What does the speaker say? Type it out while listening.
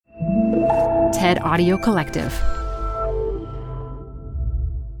TED Audio Collective.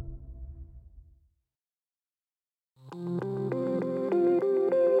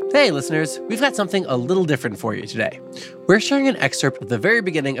 Hey listeners, we've got something a little different for you today. We're sharing an excerpt of the very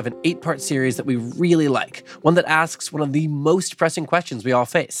beginning of an 8-part series that we really like, one that asks one of the most pressing questions we all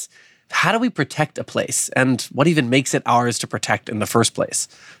face. How do we protect a place, and what even makes it ours to protect in the first place?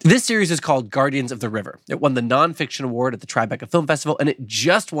 This series is called Guardians of the River. It won the Nonfiction Award at the Tribeca Film Festival, and it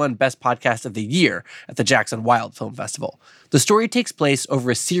just won Best Podcast of the Year at the Jackson Wild Film Festival. The story takes place over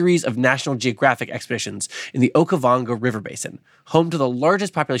a series of National Geographic expeditions in the Okavango River Basin, home to the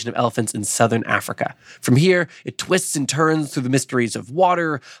largest population of elephants in southern Africa. From here, it twists and turns through the mysteries of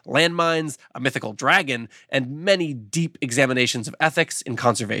water, landmines, a mythical dragon, and many deep examinations of ethics and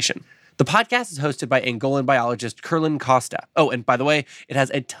conservation. The podcast is hosted by Angolan biologist Kerlin Costa. Oh, and by the way, it has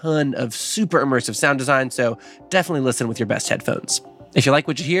a ton of super immersive sound design, so definitely listen with your best headphones. If you like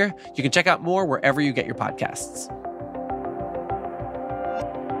what you hear, you can check out more wherever you get your podcasts.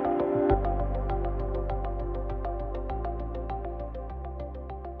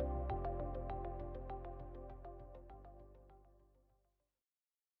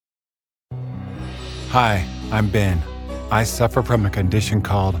 Hi, I'm Ben. I suffer from a condition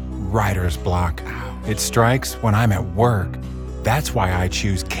called writer's block. It strikes when I'm at work. That's why I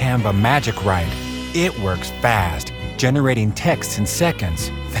choose Canva Magic Write. It works fast, generating text in seconds,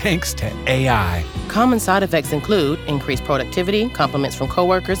 thanks to AI. Common side effects include increased productivity, compliments from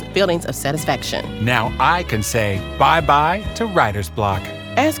coworkers, feelings of satisfaction. Now I can say bye-bye to writer's block.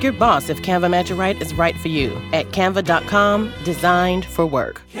 Ask your boss if Canva Magic Write is right for you at canva.com, designed for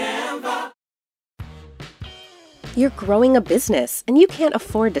work. You're growing a business, and you can't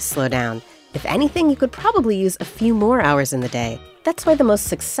afford to slow down. If anything, you could probably use a few more hours in the day. That's why the most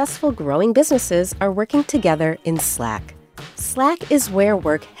successful growing businesses are working together in Slack. Slack is where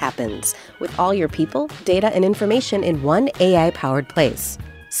work happens, with all your people, data, and information in one AI-powered place.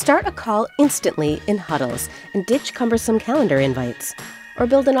 Start a call instantly in huddles and ditch cumbersome calendar invites. Or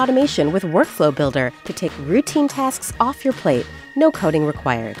build an automation with Workflow Builder to take routine tasks off your plate, no coding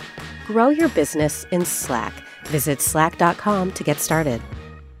required. Grow your business in Slack. Visit slack.com to get started.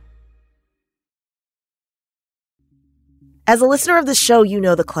 As a listener of the show, you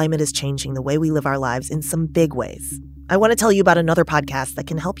know the climate is changing the way we live our lives in some big ways. I want to tell you about another podcast that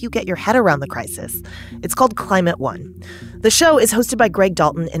can help you get your head around the crisis. It's called Climate One. The show is hosted by Greg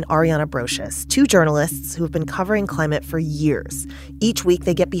Dalton and Ariana Brocious, two journalists who have been covering climate for years. Each week,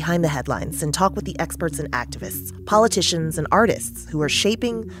 they get behind the headlines and talk with the experts and activists, politicians and artists who are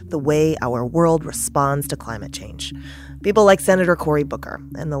shaping the way our world responds to climate change. People like Senator Cory Booker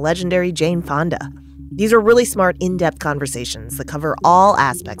and the legendary Jane Fonda. These are really smart, in-depth conversations that cover all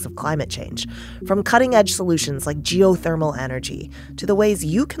aspects of climate change, from cutting-edge solutions like geothermal energy to the ways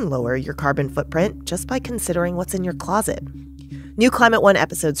you can lower your carbon footprint just by considering what's in your closet. New Climate One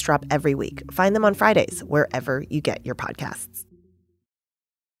episodes drop every week. Find them on Fridays, wherever you get your podcasts.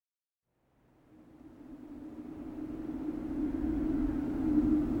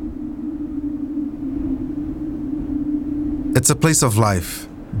 It's a place of life,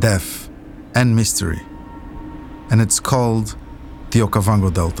 death, and mystery, and it's called the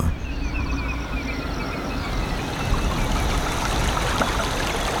Okavango Delta.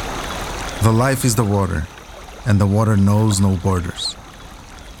 The life is the water, and the water knows no borders.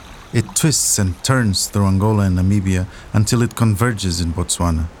 It twists and turns through Angola and Namibia until it converges in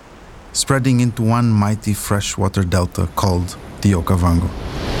Botswana, spreading into one mighty freshwater delta called the Okavango.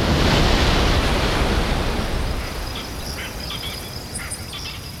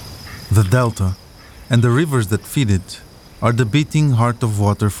 The delta, and the rivers that feed it, are the beating heart of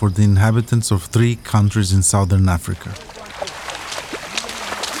water for the inhabitants of 3 countries in southern Africa.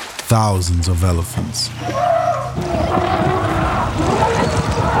 Thousands of elephants,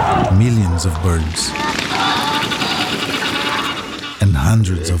 millions of birds, and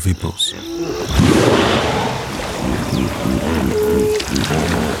hundreds of hippos.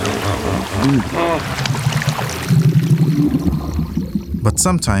 But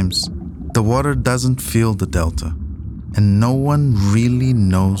sometimes, the water doesn't fill the delta, and no one really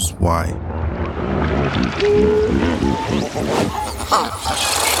knows why.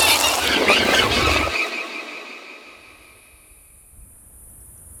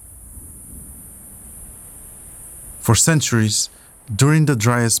 For centuries, during the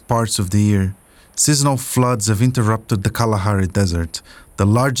driest parts of the year, seasonal floods have interrupted the Kalahari Desert, the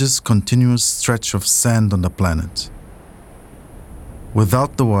largest continuous stretch of sand on the planet.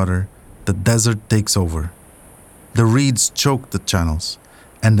 Without the water, the desert takes over. The reeds choke the channels,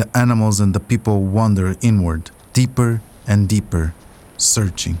 and the animals and the people wander inward, deeper and deeper,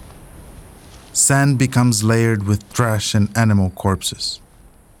 searching. Sand becomes layered with trash and animal corpses.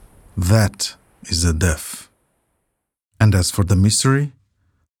 That is the death. And as for the mystery,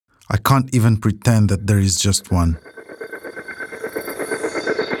 I can't even pretend that there is just one.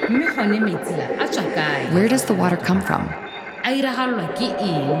 Where does the water come from?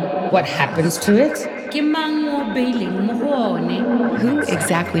 What happens to it? Who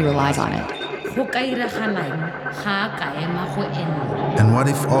exactly relies on it? And what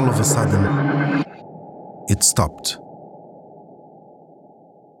if all of a sudden it stopped?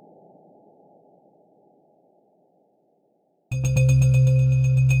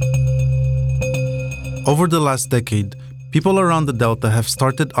 Over the last decade, people around the Delta have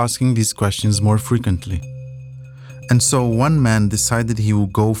started asking these questions more frequently. And so one man decided he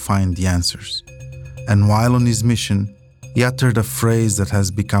would go find the answers. And while on his mission, he uttered a phrase that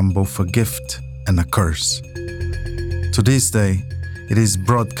has become both a gift and a curse. To this day, it is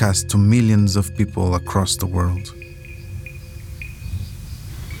broadcast to millions of people across the world.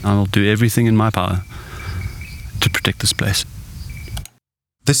 I will do everything in my power to protect this place.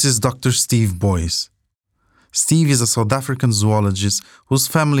 This is Dr. Steve Boyes. Steve is a South African zoologist whose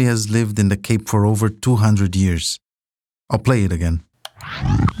family has lived in the Cape for over 200 years. I'll play it again.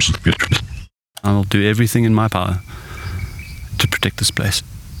 I will do everything in my power to protect this place.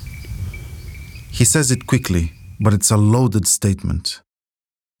 He says it quickly, but it's a loaded statement.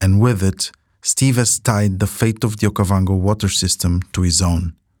 And with it, Steve has tied the fate of the Okavango water system to his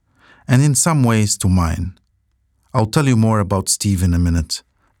own, and in some ways to mine. I'll tell you more about Steve in a minute.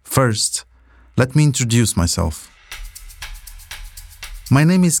 First, let me introduce myself. My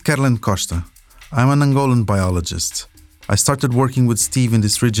name is Kerlen Costa. I'm an Angolan biologist. I started working with Steve in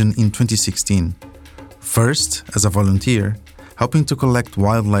this region in 2016. First, as a volunteer, helping to collect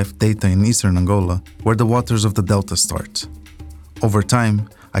wildlife data in eastern Angola, where the waters of the Delta start. Over time,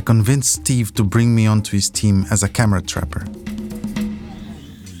 I convinced Steve to bring me onto his team as a camera trapper.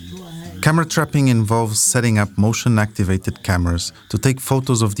 Camera trapping involves setting up motion-activated cameras to take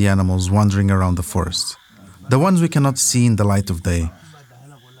photos of the animals wandering around the forest, the ones we cannot see in the light of day.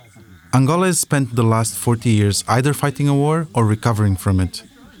 Angola has spent the last 40 years either fighting a war or recovering from it,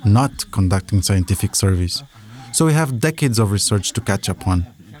 not conducting scientific surveys. So we have decades of research to catch up on,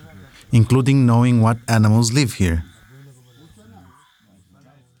 including knowing what animals live here.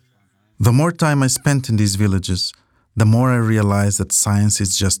 The more time I spent in these villages, the more I realized that science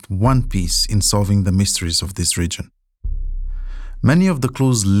is just one piece in solving the mysteries of this region. Many of the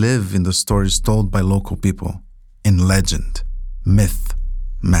clues live in the stories told by local people, in legend, myth,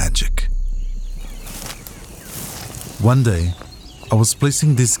 magic. One day, I was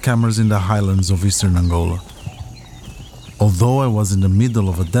placing these cameras in the highlands of eastern Angola. Although I was in the middle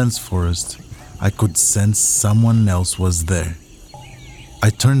of a dense forest, I could sense someone else was there. I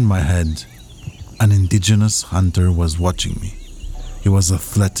turned my head. An indigenous hunter was watching me. He was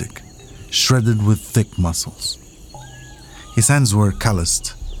athletic, shredded with thick muscles. His hands were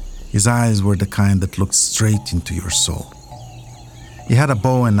calloused. His eyes were the kind that looked straight into your soul. He had a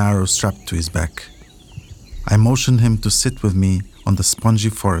bow and arrow strapped to his back. I motioned him to sit with me on the spongy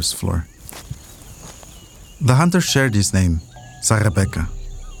forest floor. The hunter shared his name, Sarebeka,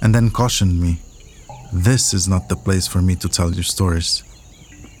 and then cautioned me, "This is not the place for me to tell you stories.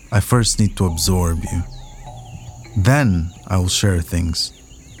 I first need to absorb you. Then I will share things,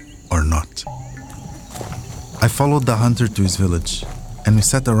 or not." I followed the hunter to his village, and we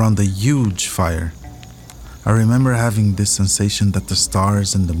sat around a huge fire. I remember having this sensation that the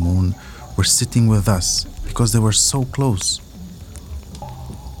stars and the moon were sitting with us because they were so close.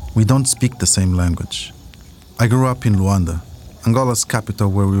 We don't speak the same language. I grew up in Luanda, Angola's capital,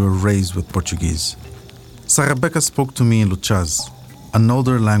 where we were raised with Portuguese. Sarebeka spoke to me in Luchaz, an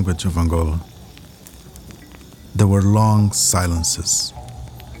older language of Angola. There were long silences.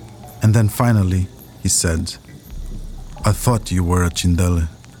 And then finally, he said, "I thought you were a Chindele."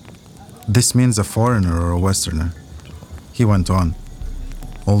 This means a foreigner or a Westerner. He went on,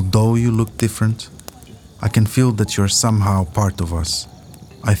 "Although you look different, I can feel that you're somehow part of us.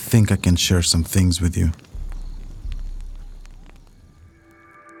 I think I can share some things with you."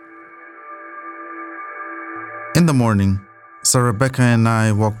 In the morning, Sarebeka and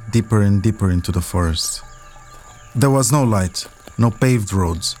I walked deeper and deeper into the forest. There was no light, no paved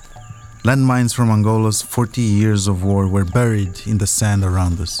roads. Landmines from Angola's 40 years of war were buried in the sand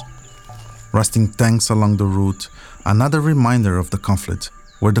around us. Rusting tanks along the route, another reminder of the conflict,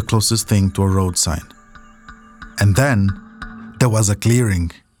 were the closest thing to a road sign. And then, there was a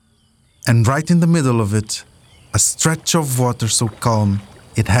clearing. And right in the middle of it, a stretch of water so calm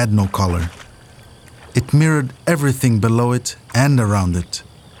it had no color. It mirrored everything below it and around it.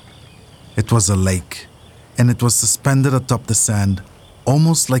 It was a lake, and it was suspended atop the sand,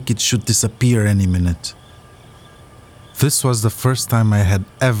 almost like it should disappear any minute. This was the first time I had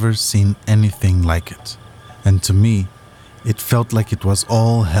ever seen anything like it, and to me, it felt like it was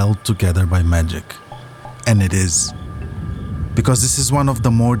all held together by magic. And it is. Because this is one of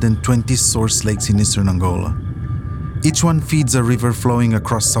the more than 20 source lakes in eastern Angola. Each one feeds a river flowing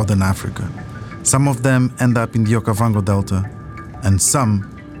across southern Africa. Some of them end up in the Okavango Delta, and some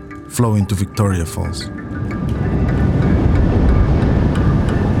flow into Victoria Falls.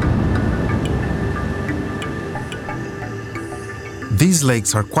 These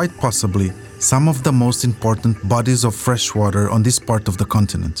lakes are quite possibly some of the most important bodies of fresh water on this part of the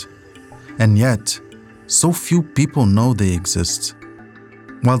continent. And yet, so few people know they exist.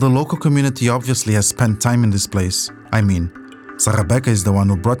 While the local community obviously has spent time in this place, Sarabeka is the one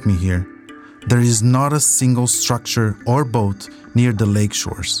who brought me here, there is not a single structure or boat near the lake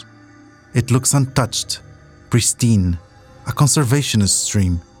shores. It looks untouched, pristine, a conservationist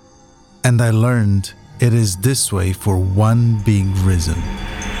stream. And I learned it is this way for one big reason.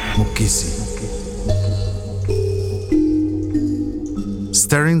 Mukisi.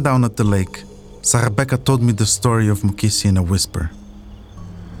 Staring down at the lake, Sarabeka told me the story of Mukisi in a whisper.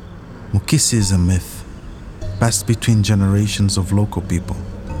 Mukisi is a myth, passed between generations of local people.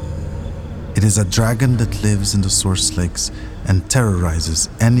 It is a dragon that lives in the source lakes and terrorizes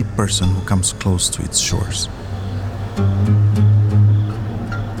any person who comes close to its shores.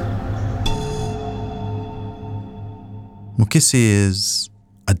 Mukisi is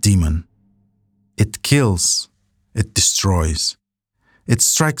a demon. It kills, it destroys. It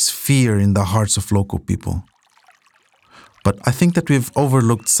strikes fear in the hearts of local people. But I think that we've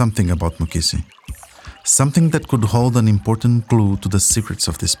overlooked something about Mukisi. Something that could hold an important clue to the secrets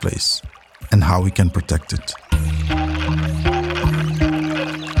of this place and how we can protect it.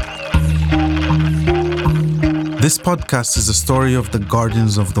 This podcast is a story of the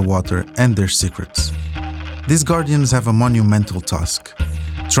guardians of the water and their secrets. These guardians have a monumental task,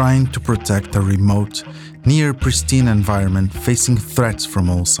 trying to protect a remote, near pristine environment facing threats from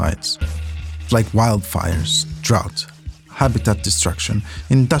all sides, like wildfires, drought, habitat destruction,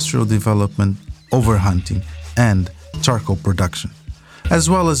 industrial development, overhunting, and charcoal production, as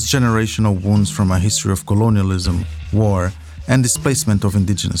well as generational wounds from a history of colonialism, war, and displacement of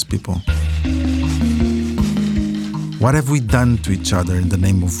indigenous people. What have we done to each other in the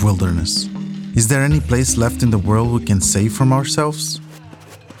name of wilderness? Is there any place left in the world we can save from ourselves?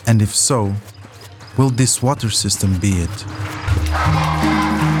 And if so, will this water system be it?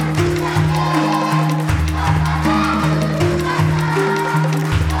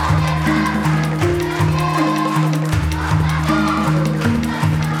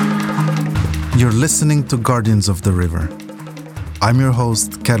 You're listening to Guardians of the River. I'm your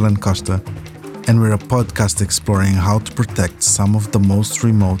host, Kerlan Costa, and we're a podcast exploring how to protect some of the most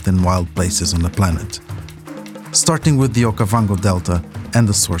remote and wild places on the planet, starting with the Okavango Delta and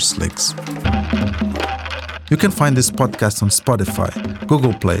the source lakes. You can find this podcast on Spotify,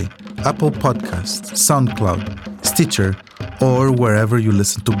 Google Play, Apple Podcasts, SoundCloud, Stitcher, or wherever you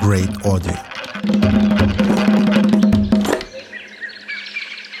listen to great audio.